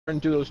and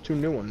do those 2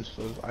 new ones,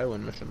 those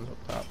island missions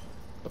up top.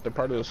 But they're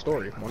part of the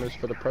story. One is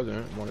for the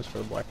president, and one is for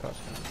the Black Tusk.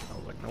 I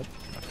was like, nope,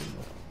 nothing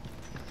more.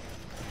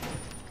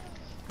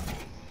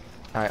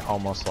 I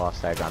almost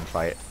lost that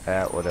gunfight.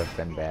 That would have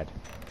been bad.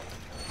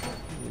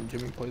 Me and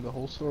Jimmy played the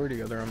whole story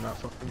together. I'm not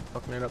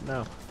fucking it up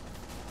now.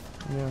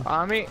 Yeah.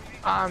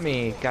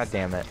 Ami, god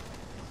damn it.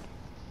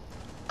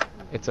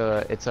 It's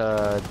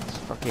a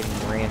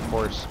fucking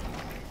reinforced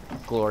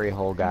glory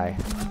hole guy.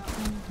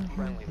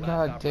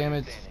 God damn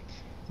it.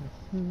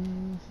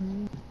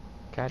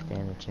 God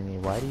damn it, Jimmy,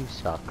 why do you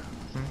suck?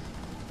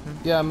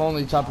 Yeah, I'm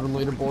only top of the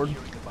leaderboard.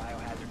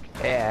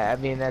 Yeah, I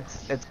mean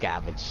that's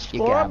garbage. You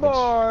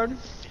Scoreboard!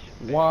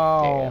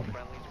 Wow. Damn.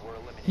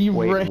 He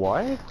Wait, ran.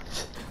 what?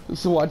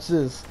 So watch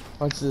this.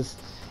 Watch this.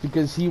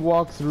 Because he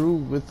walked through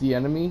with the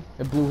enemy,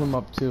 it blew him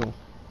up too.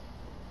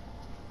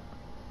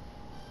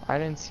 I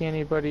didn't see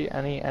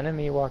any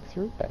enemy walk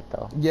through that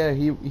though. Yeah,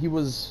 he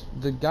was,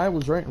 the guy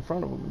was right in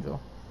front of him though.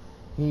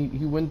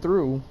 He went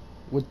through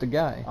with the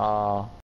guy.